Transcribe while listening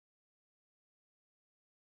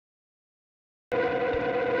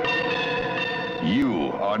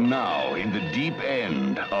are now in the deep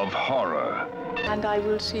end of horror. And I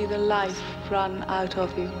will see the life run out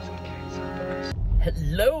of you.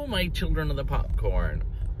 Hello, my children of the popcorn.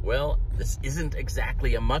 Well, this isn't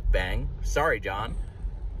exactly a mukbang. Sorry, John.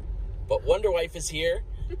 But WonderWife is here.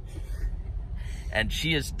 And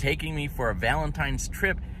she is taking me for a Valentine's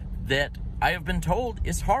trip that I have been told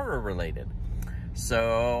is horror related.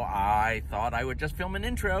 So I thought I would just film an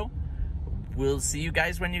intro. We'll see you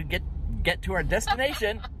guys when you get to our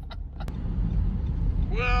destination.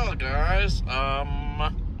 Well, guys,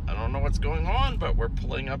 I don't know what's going on, but we're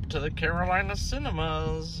pulling up to the Carolina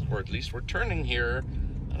cinemas, or at least we're turning here,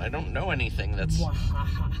 and I don't know anything that's...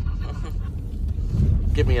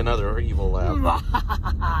 Give me another evil laugh.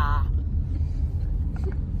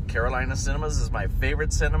 Carolina Cinemas is my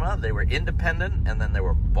favorite cinema. They were independent, and then they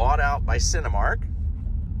were bought out by Cinemark.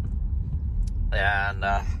 And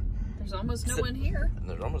there's almost no one here.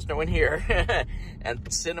 There's almost no one here. And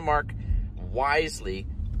Cinemark wisely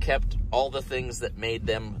kept all the things that made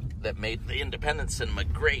the independent cinema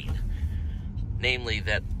great. Namely,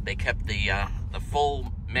 that they kept the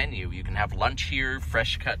full menu. You can have lunch here,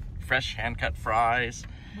 fresh hand-cut fries,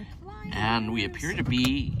 and we appear to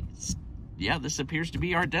be. Yeah, this appears to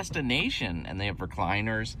be our destination, and they have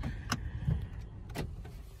recliners,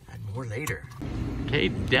 and more later. Okay,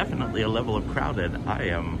 definitely a level of crowded I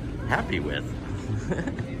am happy with.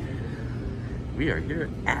 We are here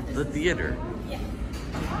at the theater. I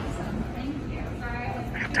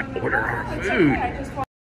have to order our food.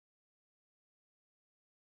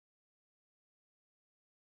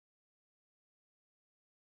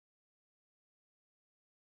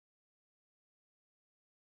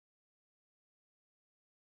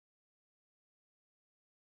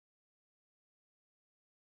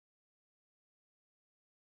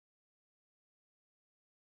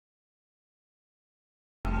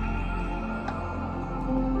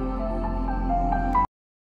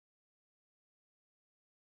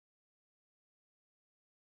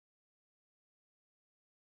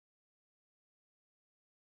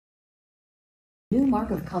 New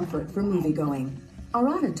mark of comfort for moviegoing. Our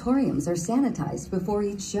auditoriums are sanitized before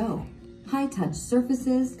each show. High-touch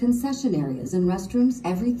surfaces, concession areas, and restrooms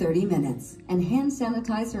every 30 minutes. And hand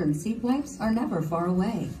sanitizer and seat wipes are never far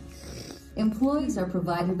away. Employees are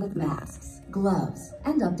provided with masks, gloves,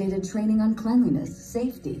 and updated training on cleanliness,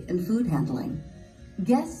 safety, and food handling.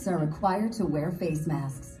 Guests are required to wear face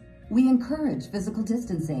masks. We encourage physical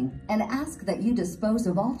distancing and ask that you dispose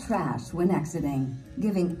of all trash when exiting,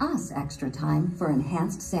 giving us extra time for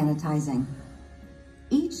enhanced sanitizing.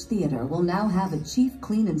 Each theater will now have a chief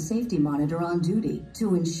clean and safety monitor on duty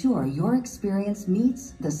to ensure your experience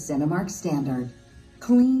meets the Cinemark standard.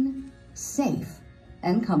 Clean, safe,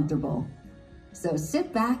 and comfortable. So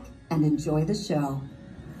sit back and enjoy the show.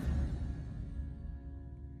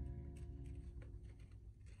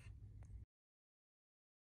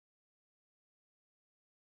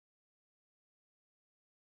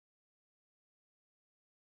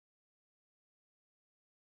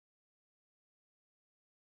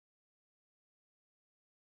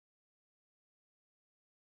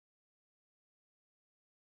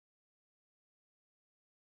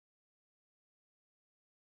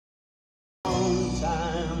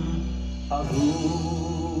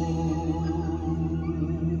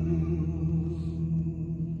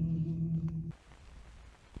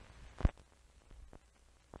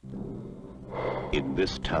 In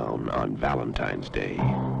this town on Valentine's Day,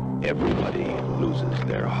 everybody loses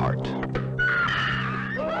their heart.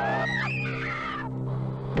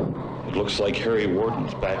 It looks like Harry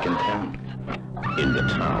Warden's back in town. In the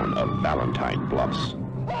town of Valentine Bluffs,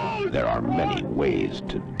 there are many ways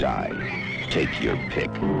to die. Take your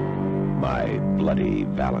pick. My Bloody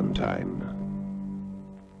Valentine.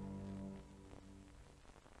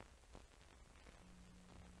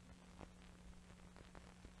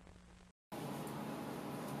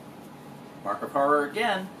 Mark of Horror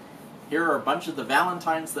again. Here are a bunch of the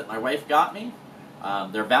Valentines that my wife got me.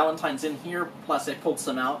 There are Valentines in here, plus I pulled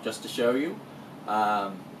some out just to show you.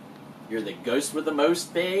 You're the ghost with the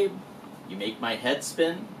most, babe. You make my head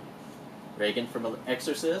spin. Reagan from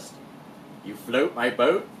Exorcist. You float my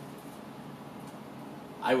boat.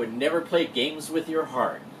 I would never play games with your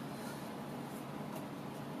heart.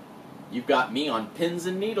 You've got me on pins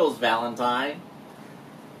and needles, Valentine.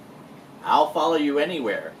 I'll follow you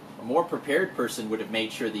anywhere. A more prepared person would have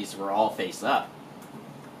made sure these were all face up.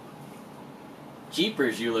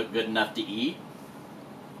 Jeepers, you look good enough to eat.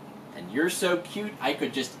 And you're so cute, I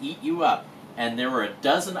could just eat you up. And there were a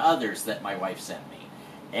dozen others that my wife sent me.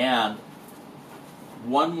 And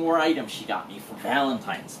one more item she got me for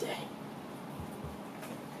Valentine's Day.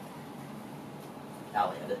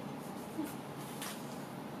 I'll edit.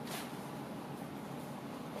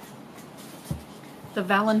 The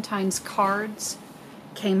Valentine's cards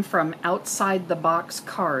came from Outside the Box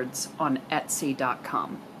cards on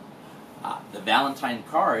Etsy.com. The Valentine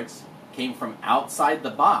cards came from Outside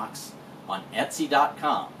the Box on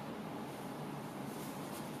Etsy.com.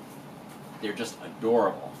 They're just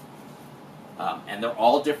adorable. And they're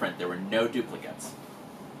all different. There were no duplicates.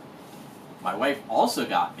 My wife also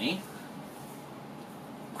got me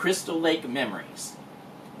Crystal Lake Memories,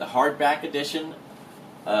 the hardback edition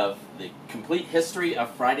of the complete history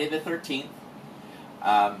of Friday the 13th.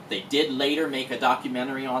 They did later make a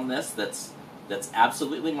documentary on this that's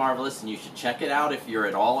absolutely marvelous, and you should check it out if you're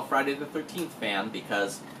at all a Friday the 13th fan,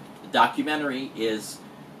 because the documentary is,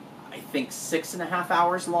 I think, 6.5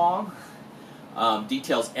 hours long.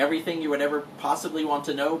 Details everything you would ever possibly want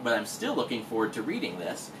to know, but I'm still looking forward to reading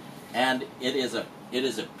this. And it is a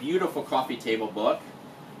beautiful coffee table book,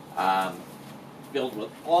 filled with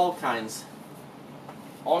all kinds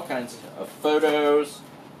of photos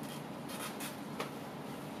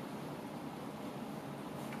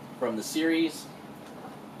from the series.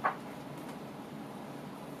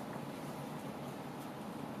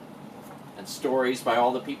 And stories by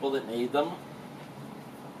all the people that made them.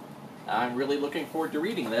 I'm really looking forward to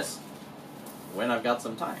reading this when I've got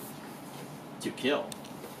some time to kill.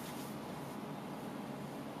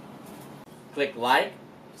 Click like,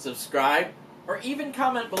 subscribe, or even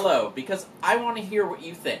comment below, because I want to hear what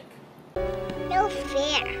you think. No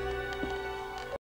fair.